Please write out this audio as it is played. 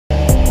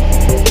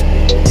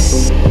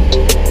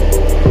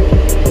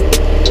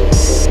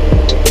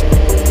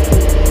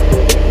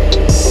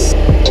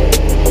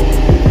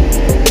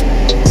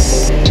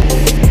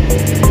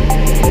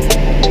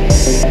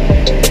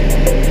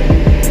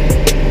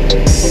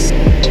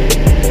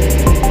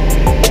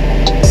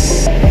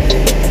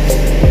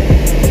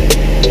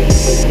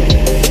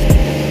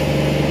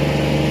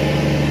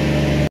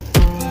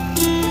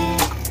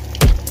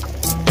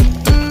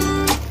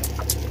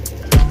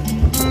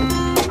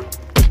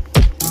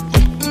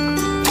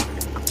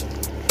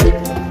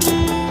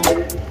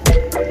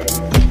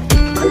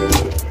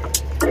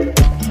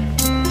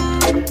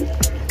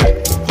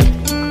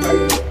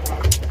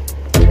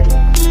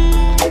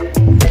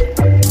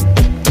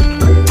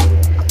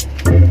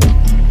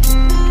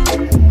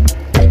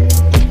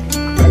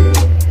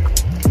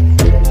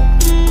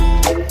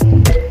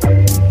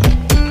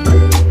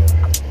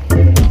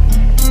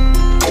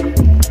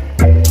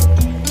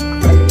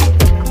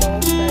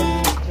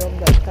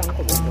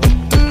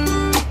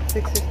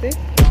50?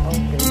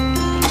 Okay.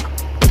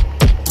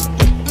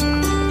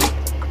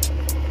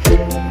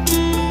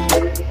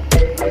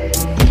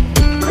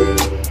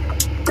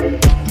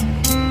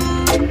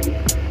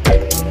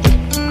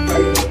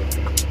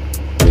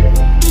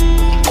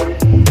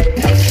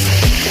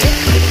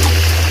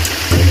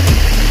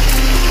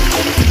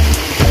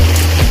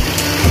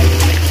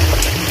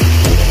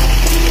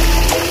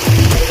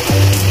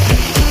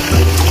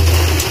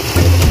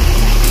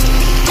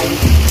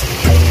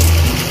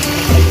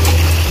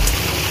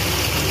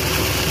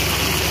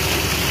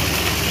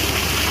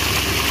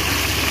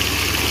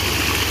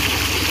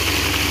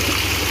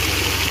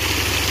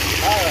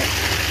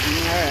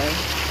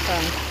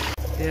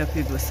 Yeah,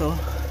 people, so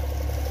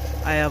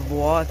I have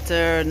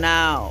water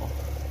now.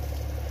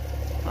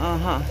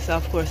 So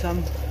of course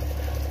I'm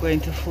going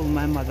to fill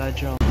my mother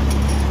drum.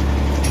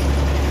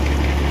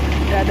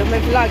 Yeah, do my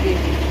vlogging.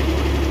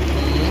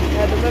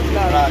 Yeah, do my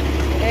vlog.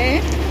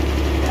 Eh?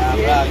 Yeah,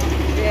 vlog.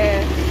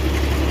 Yeah.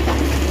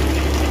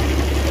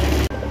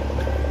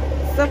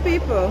 So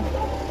people,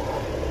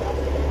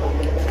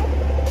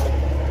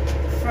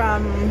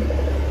 from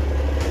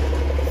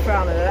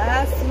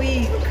last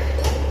week,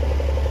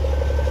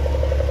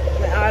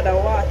 I ordered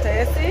water,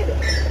 you see?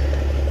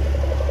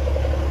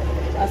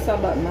 I saw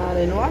that man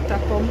in water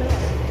come.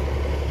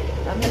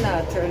 I'm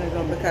not turning it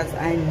on because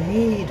I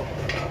need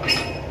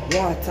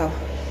water,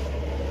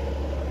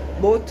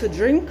 both to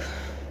drink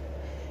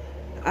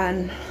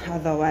and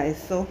otherwise.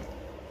 So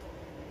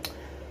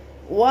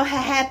what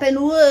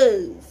happened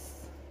was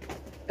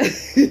I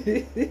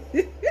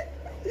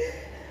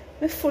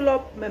full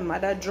up my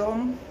mother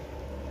drum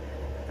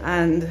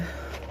and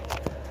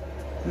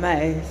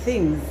my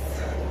things.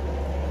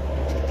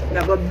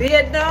 I go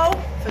bed now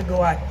to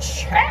go to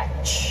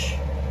church.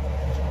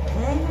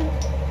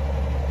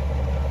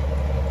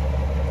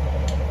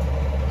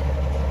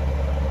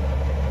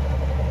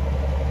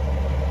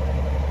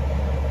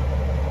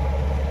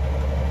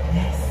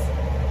 Yes.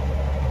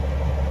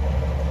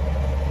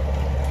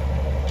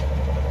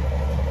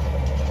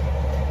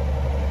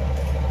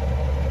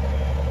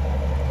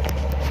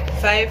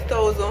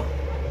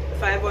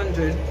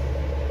 $5,500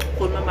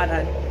 for my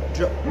mother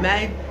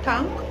my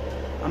tank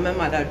and my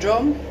mother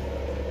drum.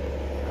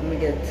 I'm gonna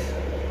get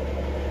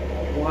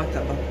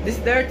water back. This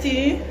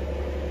dirty,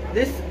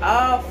 this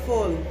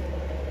awful.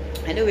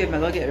 Anyway, I'm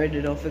gonna get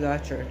ready now for go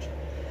to church.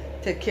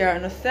 Take care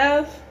of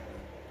yourself.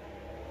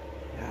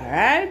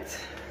 Alright.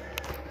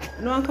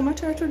 You wanna come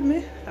to church with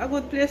me? A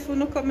good place for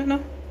no coming now.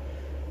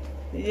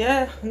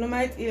 Yeah, you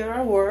might hear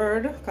a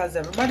word, because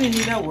everybody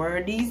need a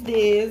word these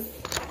days.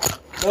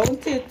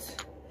 Don't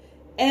it?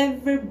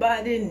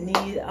 Everybody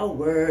need a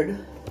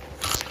word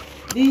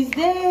these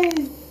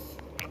days.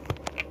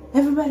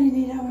 Everybody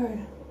need a word.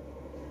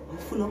 I'm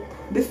full up.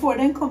 Before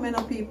then come in,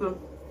 people.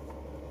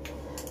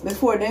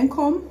 Before then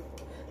come,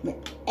 me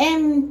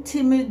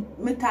empty me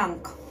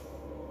tank.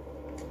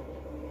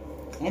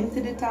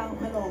 Empty the tank,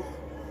 my love.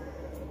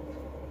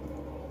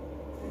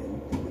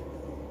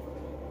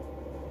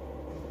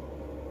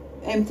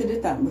 Empty the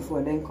tank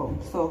before then come.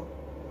 So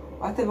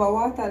whatever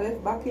water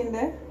left back in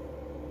there,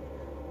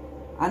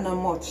 and not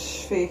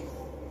much for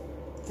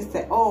to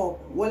say, oh,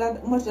 well,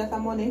 much that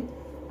money,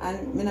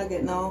 and me not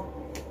get now.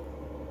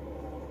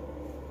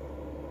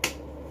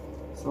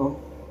 So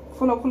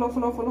full up.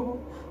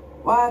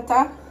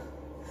 Water,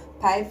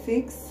 pipe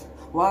fix,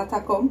 water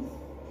come.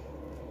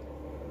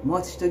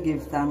 Much to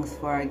give thanks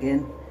for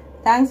again.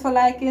 Thanks for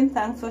liking,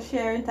 thanks for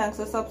sharing, thanks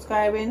for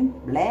subscribing.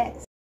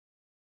 Bless.